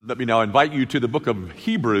Let me now invite you to the book of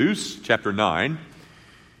Hebrews, chapter 9.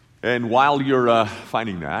 And while you're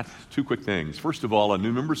finding that, two quick things. First of all, a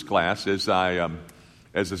new members class, as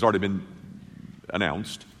has already been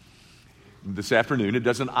announced this afternoon. It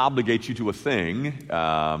doesn't obligate you to a thing,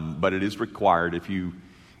 but it is required if you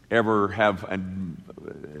ever have a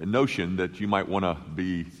notion that you might want to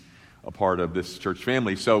be a part of this church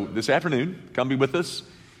family. So this afternoon, come be with us.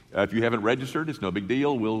 If you haven't registered, it's no big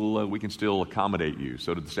deal. We can still accommodate you.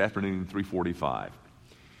 So this afternoon, 3:45.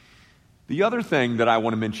 The other thing that I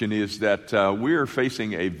want to mention is that we're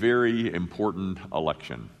facing a very important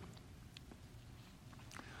election.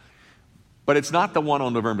 But it's not the one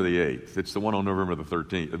on November the 8th. It's the one on November the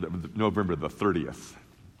 13th, November the 30th.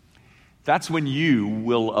 That's when you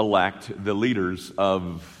will elect the leaders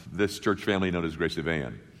of this church family known as Grace of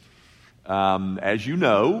Van. As you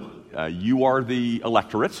know, you are the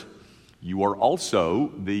electorate. You are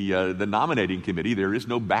also the nominating committee. There is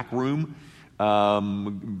no backroom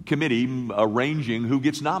committee arranging who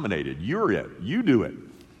gets nominated. You're it. You do it.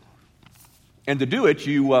 And to do it,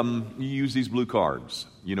 you use these blue cards.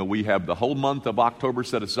 You know, we have the whole month of October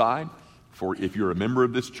set aside for if you're a member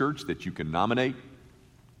of this church that you can nominate.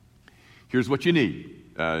 Here's what you need.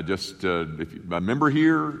 If you're a member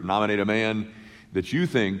here, nominate a man that you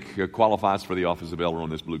think qualifies for the office of elder on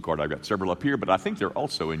this blue card. I've got several up here, but I think they're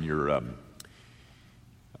also in your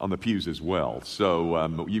on the pews as well.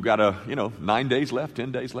 So you've got 9 days left,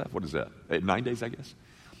 10 days left. What is that? 9 days, I guess.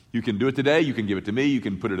 You can do it today. You can give it to me. You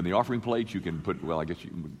can put it in the offering plate. You can put, I guess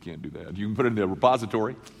you can't do that. You can put it in the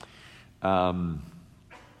repository. But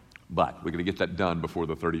we're going to get that done before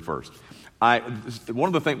the 31st.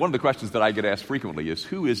 One of the questions that I get asked frequently is,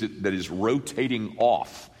 who is it that is rotating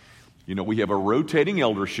off? You know, we have a rotating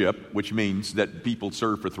eldership, which means that people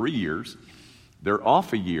serve for 3 years. They're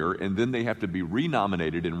off a year, and then they have to be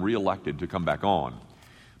renominated and reelected to come back on.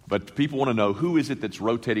 But people want to know, who is it that's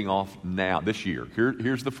rotating off now, this year?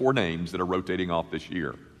 Here's the 4 names that are rotating off this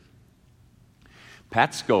year.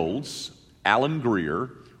 Pat Scholes, Alan Greer,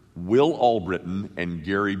 Will Albritton, and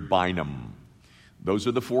Gary Bynum. Those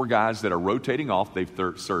are the 4 guys that are rotating off. They've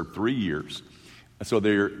served 3 years. So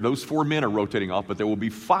those 4 men are rotating off, but there will be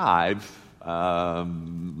 5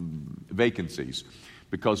 vacancies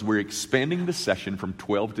because we're expanding the session from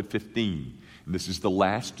 12 to 15. And this is the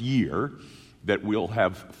last year that we'll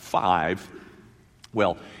have 5.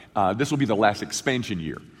 Well, this will be the last expansion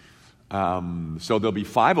year. So there'll be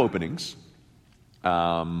 5 openings,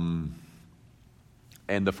 and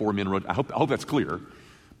the 4 men. I hope that's clear.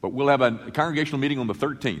 But we'll have a congregational meeting on the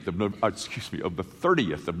 30th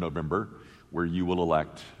of November, where you will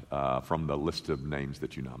elect from the list of names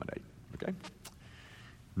that you nominate. Okay.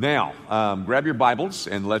 Now, grab your Bibles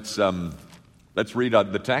and let's read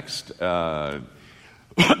the text. Pardon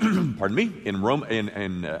me,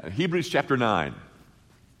 in Hebrews chapter 9.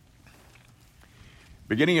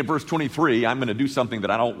 Beginning at verse 23, I'm going to do something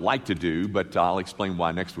that I don't like to do, but I'll explain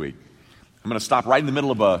why next week. I'm going to stop right in the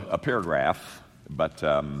middle of a paragraph, but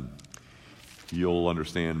you'll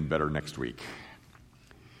understand better next week.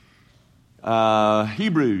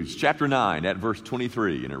 Hebrews chapter 9 at verse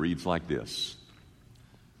 23, and it reads like this.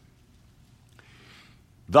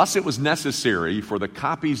 Thus it was necessary for the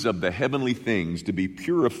copies of the heavenly things to be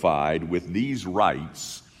purified with these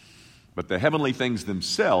rites, but the heavenly things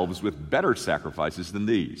themselves with better sacrifices than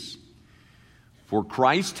these. For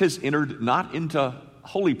Christ has entered not into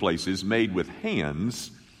holy places made with hands,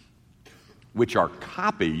 which are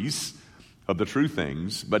copies of the true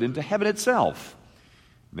things, but into heaven itself,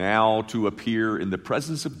 now to appear in the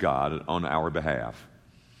presence of God on our behalf.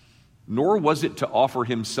 Nor was it to offer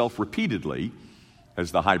himself repeatedly,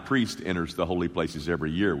 as the high priest enters the holy places every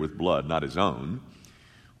year with blood not his own,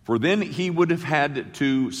 for then he would have had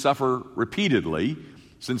to suffer repeatedly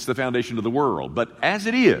since the foundation of the world. But as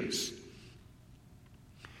it is,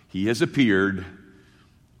 he has appeared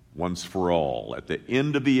once for all at the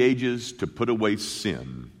end of the ages to put away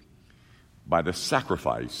sin by the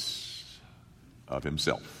sacrifice of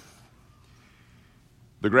himself.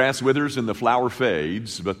 The grass withers and the flower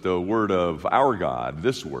fades, but the word of our God,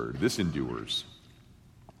 this endures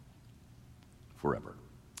forever.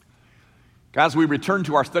 Guys, we return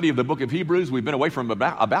to our study of the book of Hebrews. We've been away from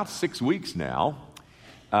about 6 weeks now,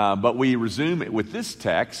 but we resume with this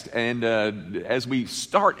text. And as we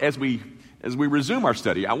resume our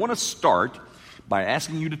study, I want to start by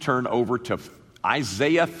asking you to turn over to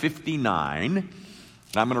Isaiah 59.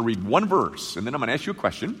 And I'm going to read one verse, and then I'm going to ask you a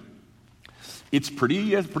question. It's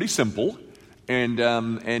pretty simple, and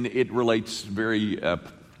it relates very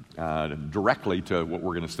directly to what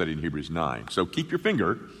we're going to study in Hebrews 9. So keep your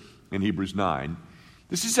finger in Hebrews 9.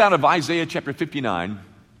 This is out of Isaiah chapter 59,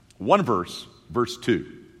 One verse, verse 2.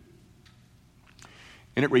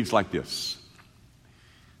 And it reads like this.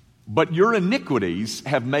 But your iniquities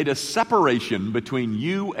have made a separation between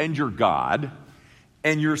you and your God,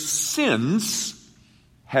 and your sins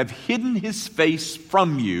have hidden his face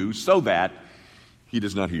from you so that he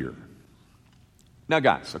does not hear. Now,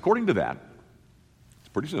 guys, according to that, it's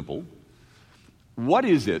pretty simple. What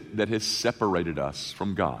is it that has separated us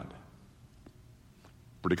from God?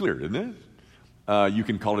 Pretty clear, isn't it? You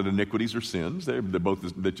can call it iniquities or sins. They're both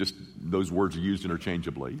just those words are used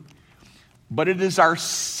interchangeably. But it is our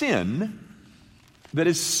sin that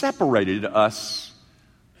has separated us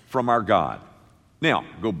from our God. Now,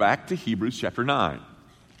 go back to Hebrews chapter 9.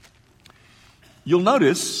 You'll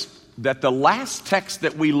notice that the last text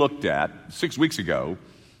that we looked at 6 weeks ago,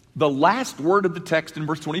 the last word of the text in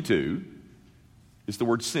verse 22 is the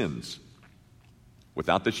word sins.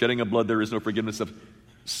 Without the shedding of blood, there is no forgiveness of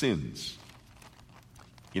sins.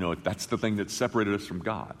 You know, that's the thing that separated us from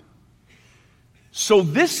God. So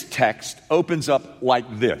this text opens up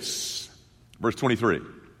like this. Verse 23.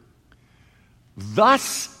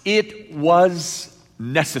 Thus it was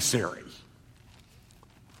necessary.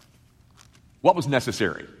 What was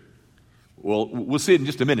necessary? Well, we'll see it in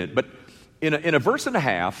just a minute. But in a verse and a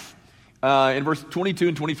half, in verse 22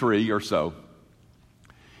 and 23 or so,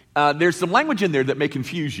 there's some language in there that may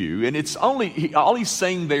confuse you. And it's all he's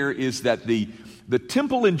saying there is that the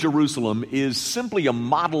temple in Jerusalem is simply a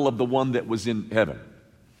model of the one that was in heaven.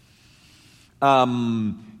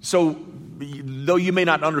 So, though you may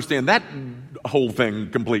not understand that whole thing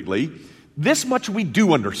completely, this much we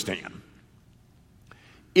do understand.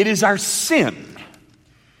 It is our sin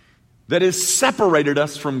that has separated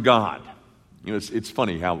us from God. You know, it's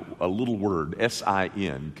funny how a little word,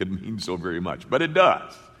 S-I-N, could mean so very much, but it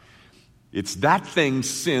does. It's that thing,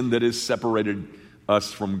 sin, that has separated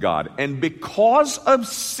us from God. And because of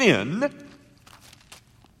sin,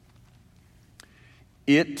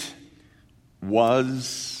 it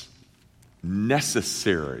was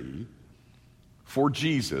necessary for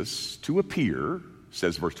Jesus to appear,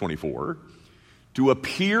 says verse 24, to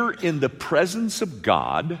appear in the presence of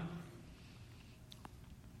God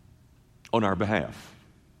on our behalf.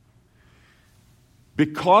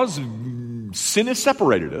 Because sin has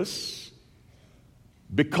separated us,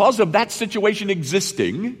 because of that situation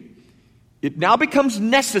existing, it now becomes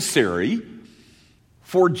necessary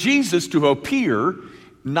for Jesus to appear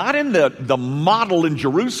not in the model in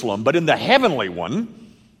Jerusalem, but in the heavenly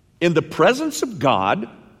one, in the presence of God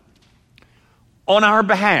on our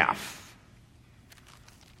behalf.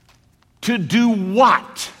 To do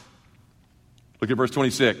what? Look at verse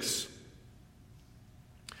 26.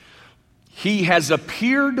 He has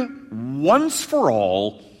appeared once for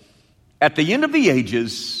all at the end of the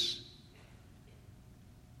ages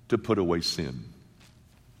to put away sin.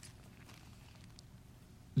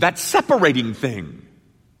 That separating thing.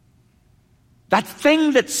 That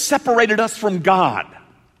thing that separated us from God.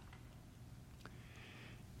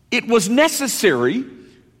 It was necessary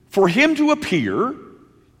for him to appear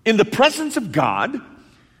in the presence of God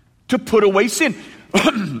to put away sin.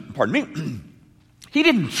 Pardon me. He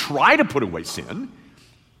didn't try to put away sin.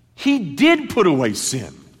 He did put away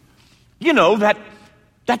sin. You know, that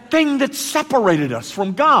thing that separated us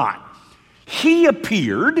from God. He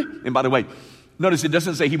appeared, and by the way, notice it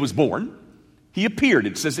doesn't say he was born. He appeared.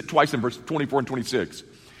 It says it twice in verse 24 and 26.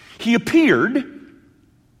 He appeared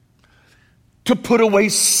to put away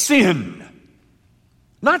sin.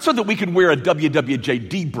 Not so that we could wear a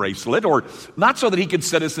WWJD bracelet, or not so that he could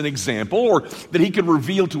set us an example, or that he could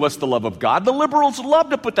reveal to us the love of God. The liberals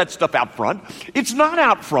love to put that stuff out front. It's not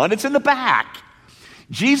out front, it's in the back.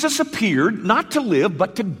 Jesus appeared not to live,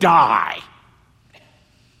 but to die.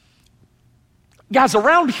 Guys,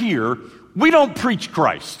 around here, we don't preach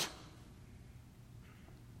Christ.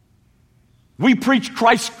 We preach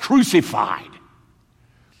Christ crucified.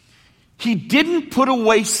 He didn't put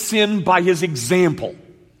away sin by his example.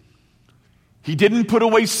 He didn't put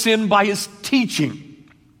away sin by his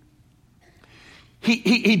teaching.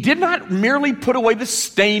 He did not merely put away the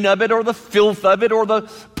stain of it or the filth of it or the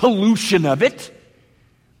pollution of it.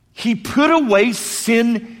 He put away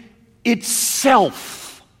sin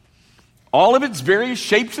itself. All of its various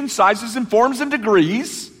shapes and sizes and forms and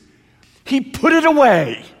degrees. He put it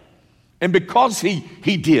away. And because he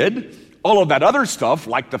did, all of that other stuff,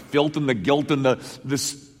 like the filth and the guilt and the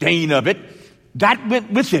stain of it, that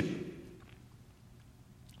went with it.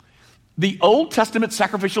 The Old Testament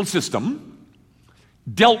sacrificial system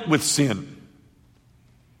dealt with sin.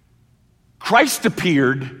 Christ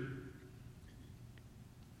appeared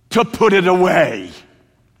to put it away.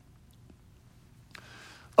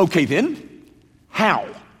 Okay then, how?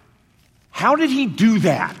 How did he do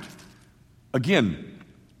that? Again,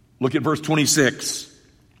 look at verse 26.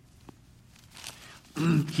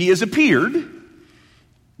 He has appeared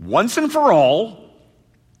once and for all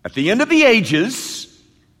at the end of the ages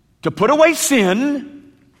to put away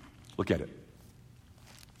sin. Look at it.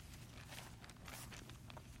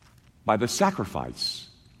 By the sacrifice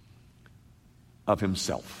of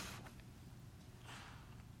himself.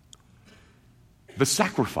 The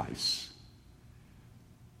sacrifice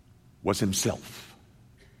was himself.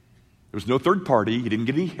 There was no third party. He didn't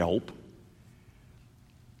get any help.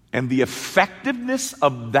 And the effectiveness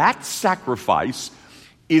of that sacrifice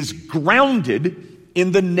is grounded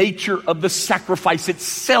in the nature of the sacrifice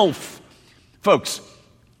itself. Folks,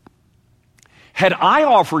 had I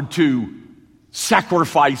offered to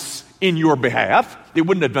sacrifice in your behalf, it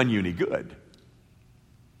wouldn't have done you any good.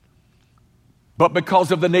 But because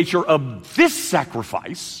of the nature of this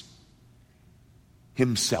sacrifice,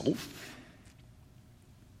 himself,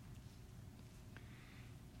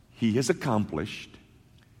 he has accomplished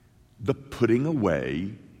the putting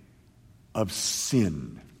away of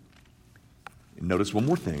sin. And notice one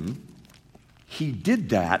more thing. He did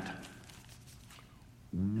that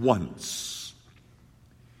once.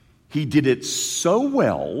 He did it so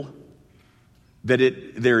well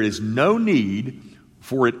that there is no need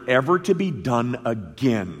for it ever to be done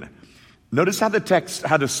again. Notice how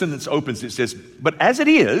the sentence opens. It says, but as it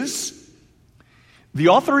is, the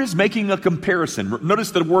author is making a comparison.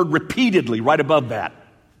 Notice the word repeatedly right above that.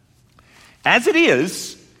 As it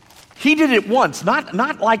is, he did it once, not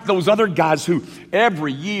like those other guys who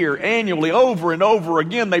every year, annually, over and over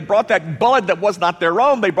again, they brought that blood that was not their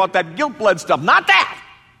own. They brought that guilt blood stuff. Not that.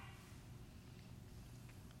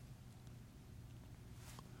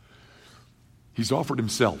 He's offered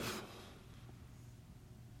himself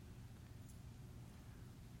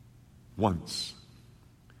once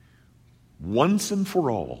and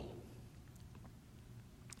for all.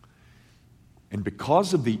 And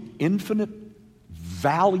because of the infinite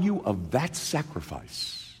value of that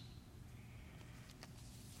sacrifice,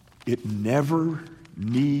 it never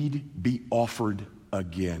need be offered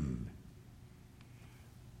again.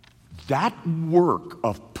 That work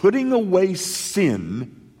of putting away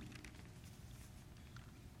sin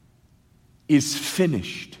is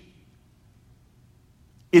finished.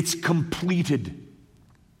 It's completed.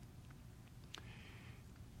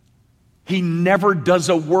 He never does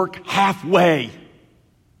a work halfway.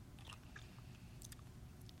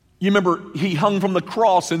 You remember he hung from the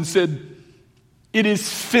cross and said, "It is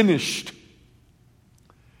finished."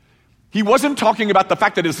 He wasn't talking about the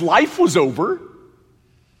fact that his life was over.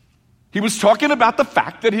 He was talking about the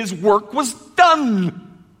fact that his work was done.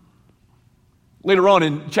 Later on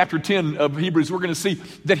in chapter 10 of Hebrews, we're going to see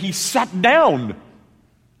that he sat down.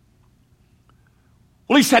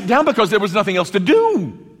 Well, he sat down because there was nothing else to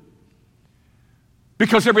do.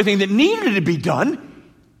 Because everything that needed to be done,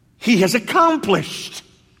 he has accomplished.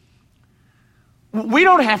 We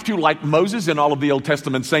don't have to, like Moses and all of the Old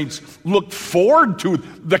Testament saints, look forward to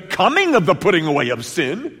the coming of the putting away of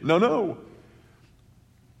sin. No.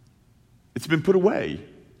 It's been put away.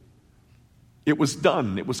 It was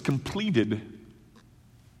done. It was completed.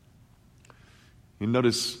 You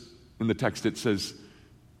notice in the text it says,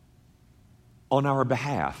 on our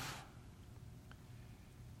behalf,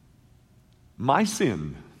 my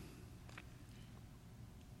sin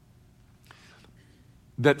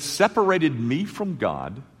that separated me from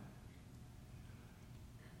God,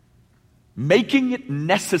 making it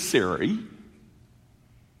necessary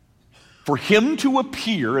for him to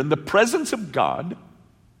appear in the presence of God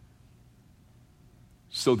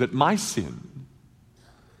so that my sin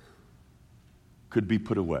could be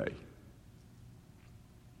put away.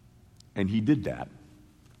 And he did that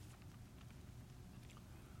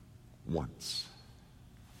once.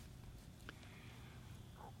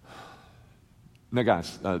 Now,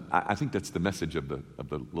 guys, I think that's the message of the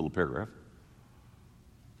little paragraph.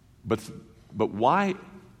 But why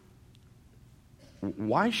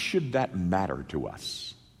should that matter to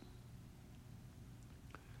us?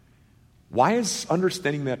 Why is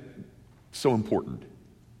understanding that so important?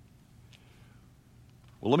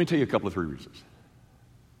 Well, let me tell you a couple of 3 reasons.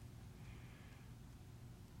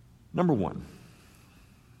 Number one,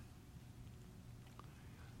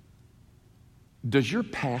 does your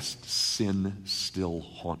past sin still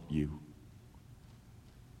haunt you?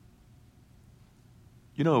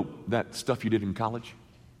 You know that stuff you did in college?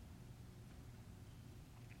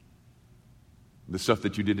 The stuff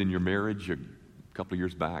that you did in your marriage a couple of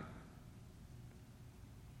years back?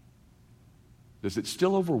 Does it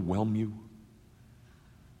still overwhelm you?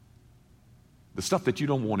 The stuff that you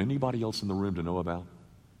don't want anybody else in the room to know about?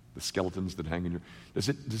 The skeletons that hang in your... Does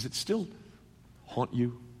it still haunt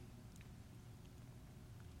you?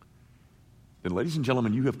 Then, ladies and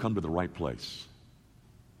gentlemen, you have come to the right place.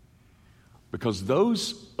 Because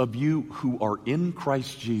those of you who are in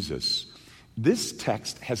Christ Jesus, this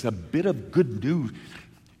text has a bit of good news.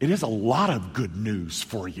 It has a lot of good news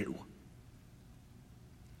for you.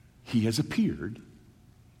 He has appeared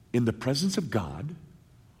in the presence of God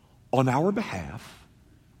on our behalf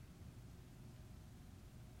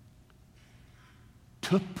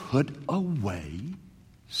to put away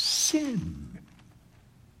sin.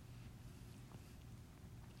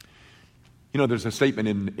 You know, there's a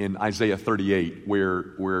statement in Isaiah 38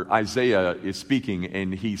 where Isaiah is speaking,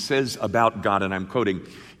 and he says about God, and I'm quoting,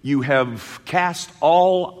 "You have cast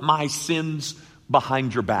all my sins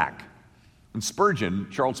behind your back." And Spurgeon,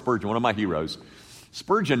 Charles Spurgeon, one of my heroes,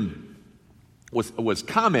 Spurgeon was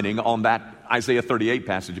commenting on that Isaiah 38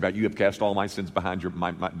 passage about you have cast all my sins behind your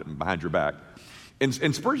back.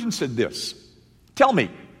 And Spurgeon said this, "Tell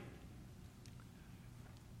me,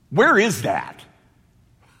 where is that?"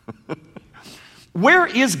 Where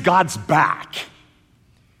is God's back?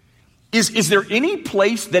 Is there any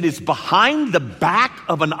place that is behind the back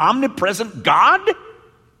of an omnipresent God?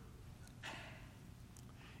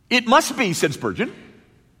 It must be, said Spurgeon.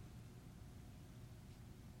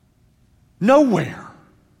 Nowhere.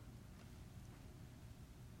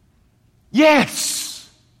 Yes.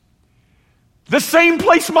 The same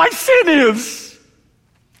place my sin is.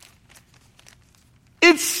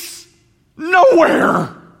 It's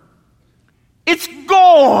nowhere. It's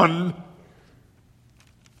gone.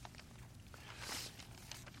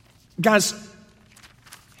 Guys,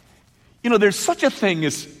 you know, there's such a thing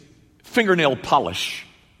as fingernail polish.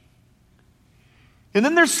 And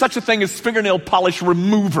then there's such a thing as fingernail polish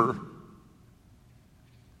remover.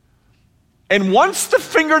 And once the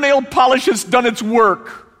fingernail polish has done its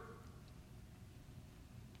work,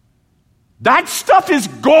 that stuff is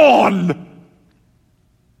gone.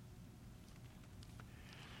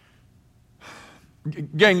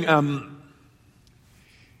 Gang,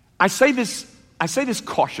 I say this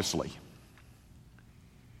cautiously.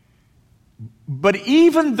 But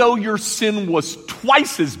even though your sin was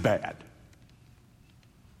twice as bad,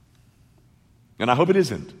 and I hope it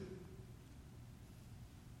isn't,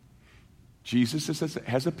 Jesus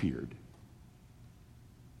has appeared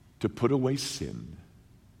to put away sin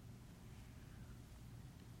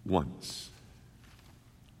once.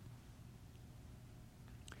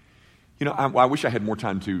 You know, I wish I had more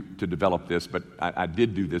time to develop this, but I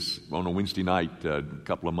did do this on a Wednesday night a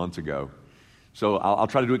couple of months ago. So I'll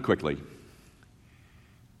try to do it quickly.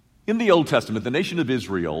 In the Old Testament, the nation of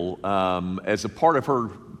Israel, as a part of her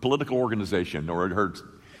political organization, or her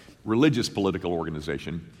religious political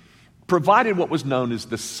organization, provided what was known as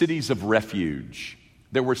the cities of refuge.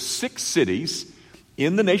 There were 6 cities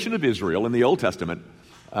in the nation of Israel in the Old Testament,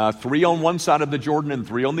 3 on one side of the Jordan and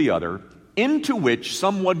 3 on the other, into which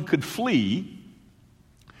someone could flee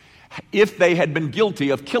if they had been guilty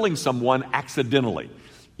of killing someone accidentally.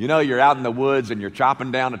 You know, you're out in the woods and you're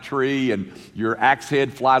chopping down a tree and your axe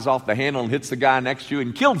head flies off the handle and hits the guy next to you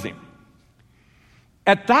and kills him.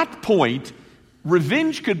 At that point,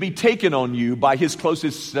 revenge could be taken on you by his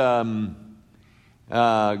closest relative.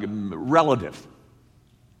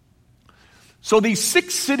 So these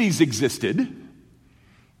 6 cities existed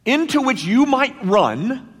into which you might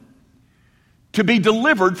run to be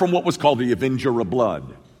delivered from what was called the Avenger of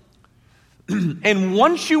Blood. And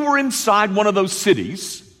once you were inside one of those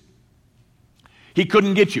cities, he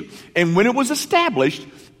couldn't get you. And when it was established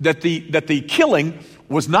that the killing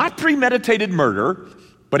was not premeditated murder,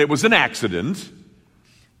 but it was an accident,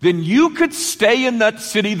 then you could stay in that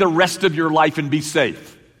city the rest of your life and be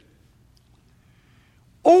safe.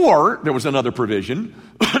 Or, there was another provision,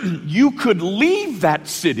 you could leave that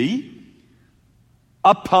city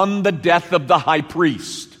upon the death of the high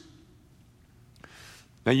priest.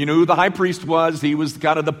 Now, you know who the high priest was? He was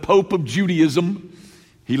kind of the Pope of Judaism.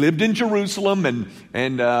 He lived in Jerusalem,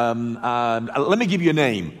 and let me give you a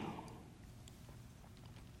name.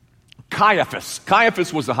 Caiaphas.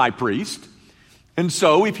 Caiaphas was the high priest. And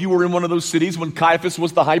so, if you were in one of those cities when Caiaphas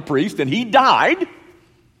was the high priest and he died,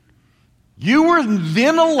 you were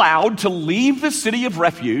then allowed to leave the city of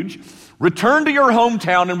refuge, return to your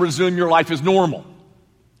hometown, and resume your life as normal.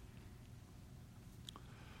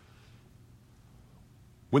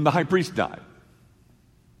 When the high priest died,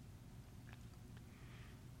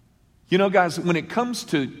 you know, guys, when it comes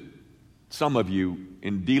to some of you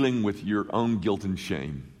in dealing with your own guilt and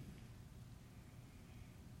shame,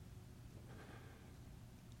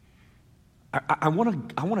 I want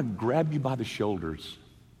to grab you by the shoulders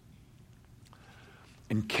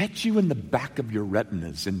and catch you in the back of your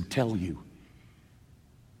retinas and tell you,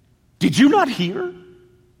 did you not hear?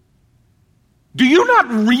 Do you not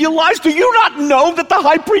realize? Do you not know that the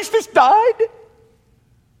high priest has died?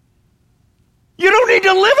 You don't need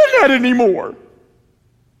to live in that anymore.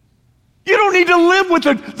 You don't need to live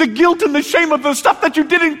with the guilt and the shame of the stuff that you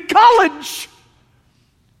did in college.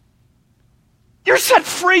 You're set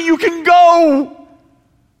free. You can go.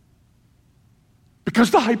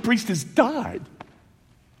 Because the high priest has died.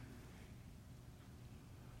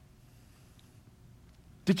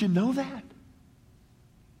 Did you know that?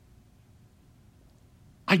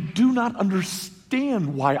 I do not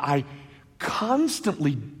understand why I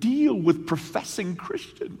constantly deal with professing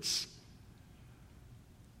Christians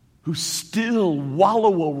who still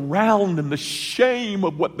wallow around in the shame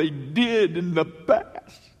of what they did in the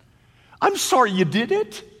past. I'm sorry you did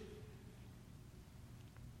it.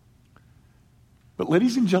 But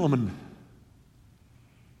ladies and gentlemen,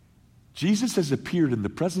 Jesus has appeared in the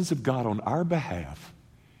presence of God on our behalf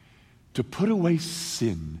to put away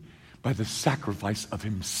sin by the sacrifice of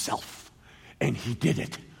himself. And he did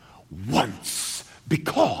it once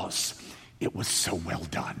because it was so well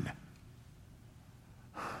done.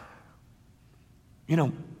 You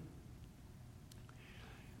know,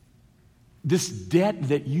 this debt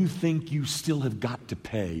that you think you still have got to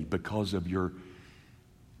pay because of your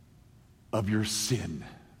sin,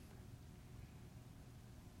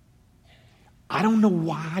 I don't know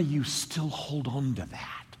why you still hold on to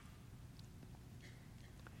that.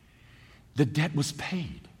 The debt was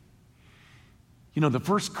paid. You know, the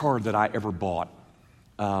first car that I ever bought,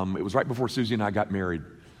 it was right before Susie and I got married.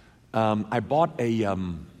 I bought a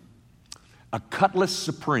Cutlass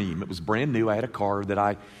Supreme. It was brand new. I had a car that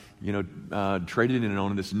I, traded in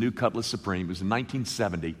on this new Cutlass Supreme. It was in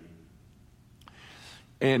 1970.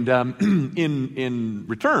 And in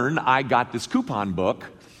return, I got this coupon book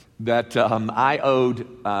that I owed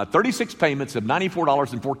 36 payments of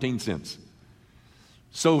 $94.14.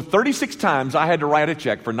 So 36 times I had to write a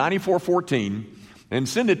check for $94.14 and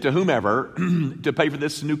send it to whomever to pay for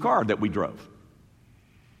this new car that we drove.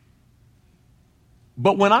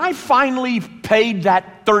 But when I finally paid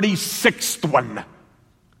that 36th one,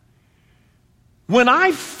 when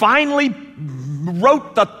I finally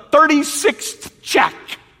wrote the 36th check,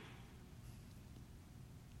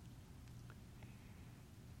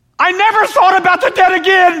 I never thought about the debt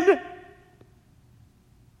again.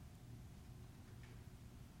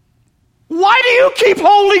 Why do you keep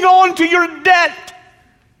holding on to your debt?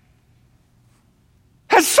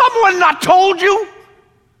 Has someone not told you?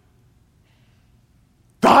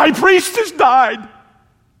 The high priest has died.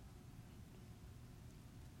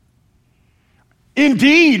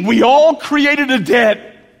 Indeed, we all created a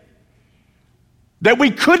debt that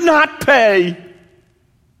we could not pay.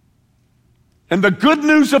 And the good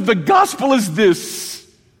news of the gospel is this: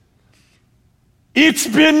 it's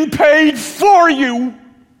been paid for you.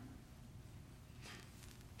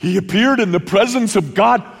 He appeared in the presence of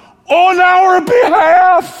God on our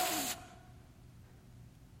behalf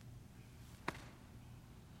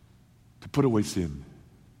to put away sin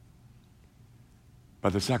by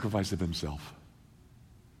the sacrifice of himself.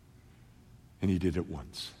 And he did it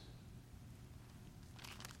once.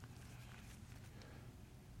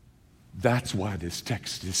 That's why this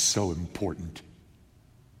text is so important.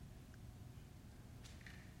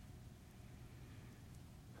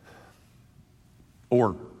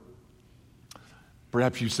 Or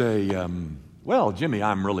perhaps you say, well, Jimmy,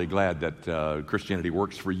 I'm really glad that Christianity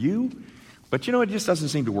works for you, but it just doesn't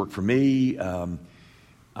seem to work for me. I'm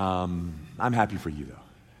happy for you,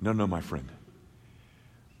 though. No, my friend.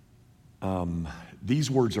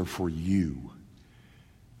 These words are for you,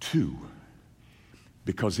 too,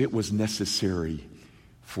 because it was necessary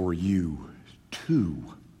for you,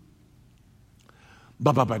 too.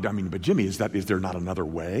 But Jimmy, is there not another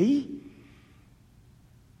way?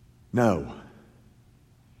 No.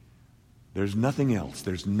 There's nothing else.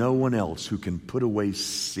 There's no one else who can put away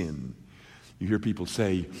sin. You hear people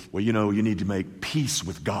say, well, you need to make peace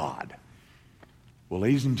with God. Well,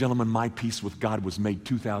 ladies and gentlemen, my peace with God was made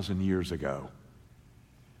 2,000 years ago.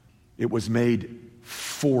 It was made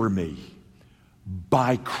for me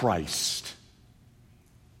by Christ.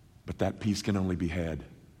 But that peace can only be had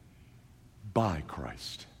by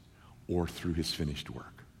Christ or through his finished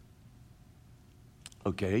work.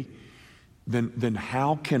 Okay, then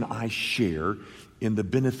how can I share in the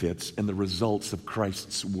benefits and the results of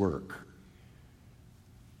Christ's work?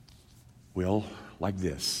 Well, like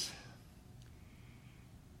this.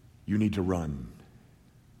 You need to run.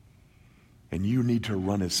 And you need to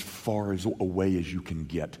run as far away as you can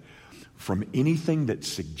get from anything that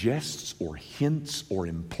suggests or hints or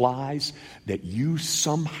implies that you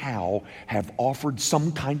somehow have offered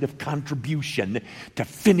some kind of contribution to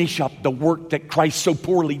finish up the work that Christ so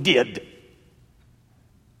poorly did.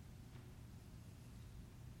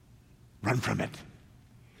 Run from it.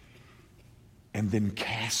 And then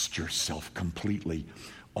cast yourself completely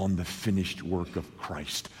on the finished work of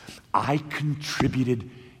Christ. I contributed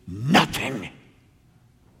nothing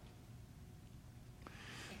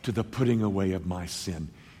to the putting away of my sin.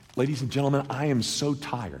 Ladies and gentlemen, I am so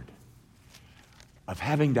tired of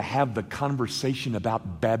having to have the conversation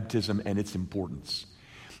about baptism and its importance,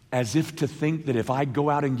 as if to think that if I go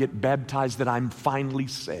out and get baptized that I'm finally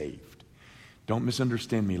saved. Don't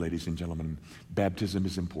misunderstand me, ladies and gentlemen. Baptism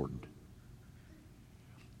is important.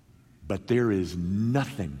 But there is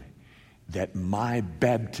nothing that my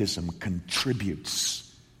baptism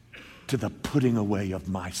contributes to the putting away of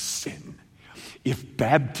my sin. If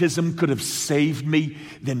baptism could have saved me,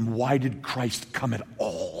 then why did Christ come at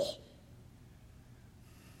all?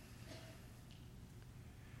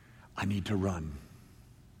 I need to run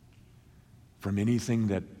from anything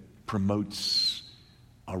that promotes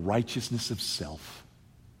a righteousness of self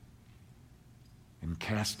and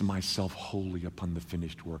cast myself wholly upon the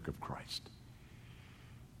finished work of Christ.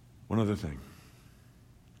 One other thing.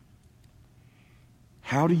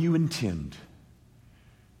 How do you intend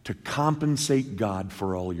to compensate God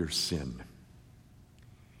for all your sin?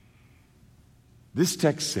 This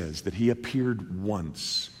text says that he appeared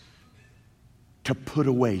once to put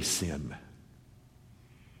away sin.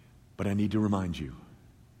 But I need to remind you,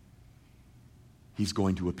 he's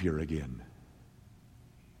going to appear again.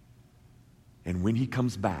 And when he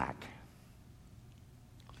comes back,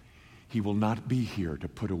 he will not be here to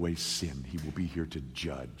put away sin. He will be here to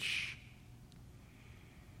judge.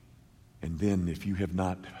 And then, if you have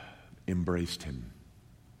not embraced him,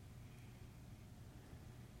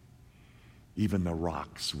 even the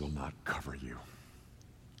rocks will not cover you.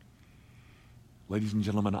 Ladies and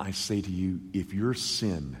gentlemen, I say to you, if your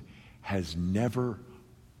sin has never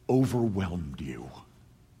overwhelmed you,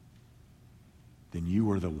 then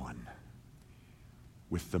you are the one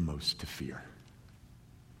with the most to fear.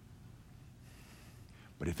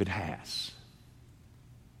 But if it has,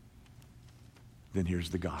 then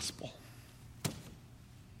here's the gospel.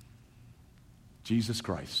 Jesus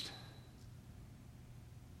Christ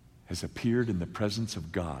has appeared in the presence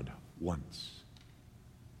of God once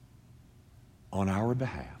on our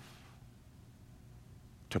behalf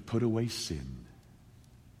to put away sin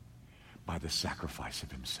by the sacrifice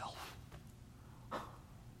of himself.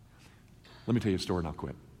 Let me tell you a story and I'll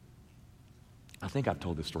quit. I think I've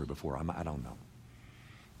told this story before. I don't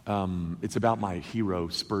know. It's about my hero,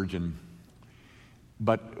 Spurgeon.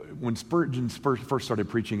 But when Spurgeon first started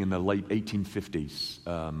preaching in the late 1850s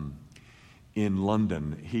in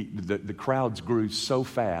London, the crowds grew so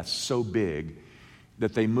fast, so big,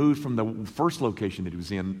 that they moved from the first location that he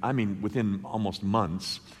was in, within almost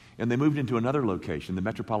months, and they moved into another location, the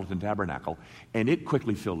Metropolitan Tabernacle, and it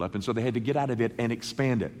quickly filled up, and so they had to get out of it and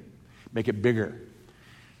expand it, make it bigger.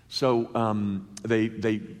 So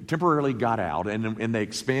they temporarily got out, and they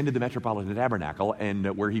expanded the Metropolitan Tabernacle,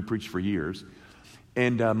 and where he preached for years.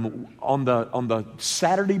 And on the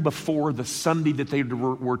Saturday before the Sunday that they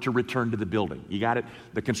were to return to the building, you got it?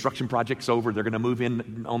 The construction project's over. They're going to move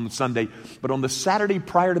in on the Sunday. But on the Saturday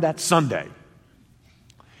prior to that Sunday,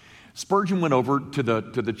 Spurgeon went over to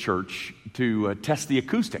the church to test the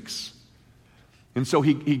acoustics. And so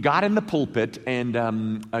he got in the pulpit and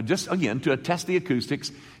just again to test the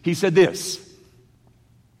acoustics, he said this: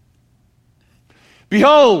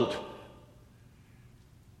 "Behold,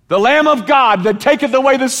 the Lamb of God that taketh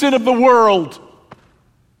away the sin of the world."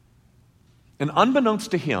 And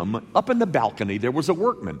unbeknownst to him, up in the balcony, there was a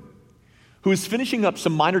workman who was finishing up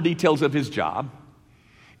some minor details of his job.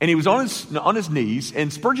 And he was on his knees,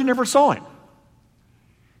 and Spurgeon never saw him.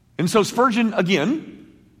 And so Spurgeon,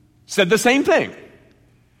 again, said the same thing.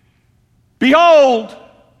 "Behold,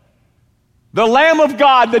 the Lamb of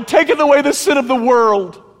God that taketh away the sin of the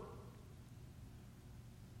world."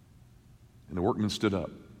 And the workman stood up.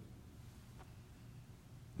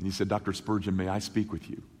 And he said, "Dr. Spurgeon, may I speak with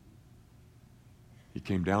you?" He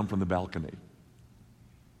came down from the balcony,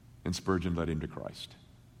 and Spurgeon led him to Christ.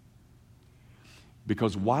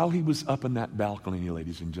 Because while he was up in that balcony,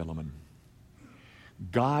 ladies and gentlemen,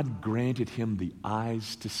 God granted him the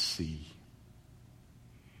eyes to see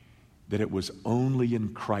that it was only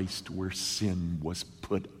in Christ where sin was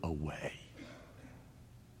put away.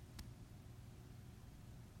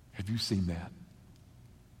 Have you seen that?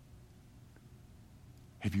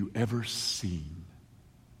 Have you ever seen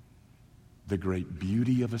the great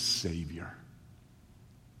beauty of a Savior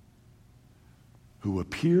who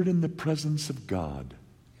appeared in the presence of God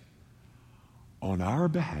on our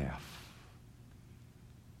behalf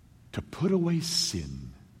to put away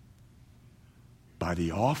sin by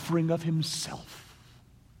the offering of himself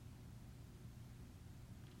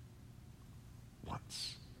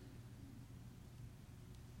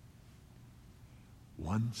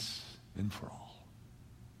once and for all.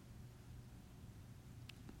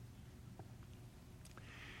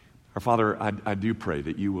 Our Father, I do pray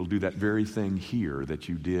that you will do that very thing here that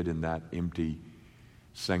you did in that empty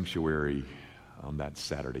sanctuary on that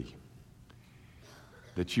Saturday.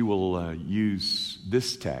 That you will use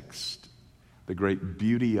this text, the great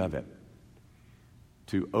beauty of it,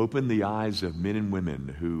 to open the eyes of men and women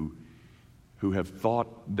who have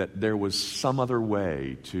thought that there was some other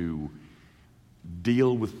way to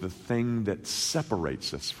deal with the thing that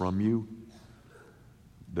separates us from you,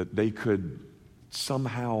 that they could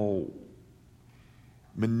somehow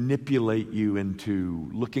manipulate you into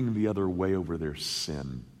looking the other way over their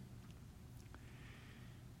sin.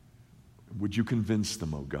 Would you convince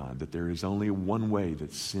them, oh God, that there is only one way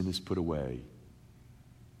that sin is put away,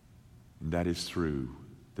 and that is through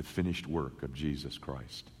the finished work of Jesus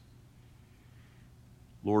Christ.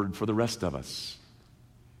 Lord, for the rest of us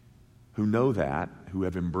who know that, who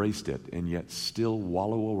have embraced it, and yet still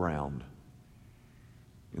wallow around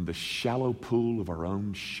in the shallow pool of our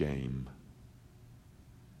own shame,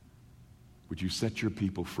 would you set your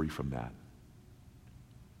people free from that?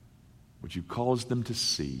 Would you cause them to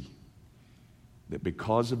see that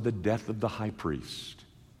because of the death of the high priest,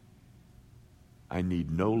 I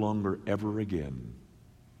need no longer ever again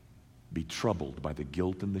be troubled by the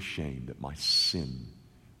guilt and the shame that my sin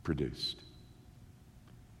produced.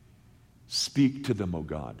 Speak to them, O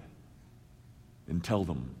God, and tell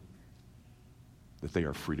them that they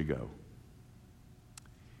are free to go.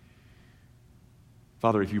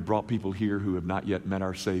 Father, if you brought people here who have not yet met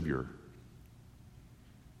our Savior,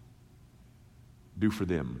 do for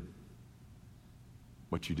them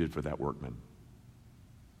what you did for that workman.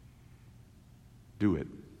 Do it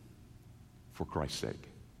for Christ's sake.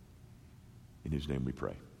 In his name we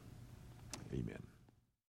pray. Amen.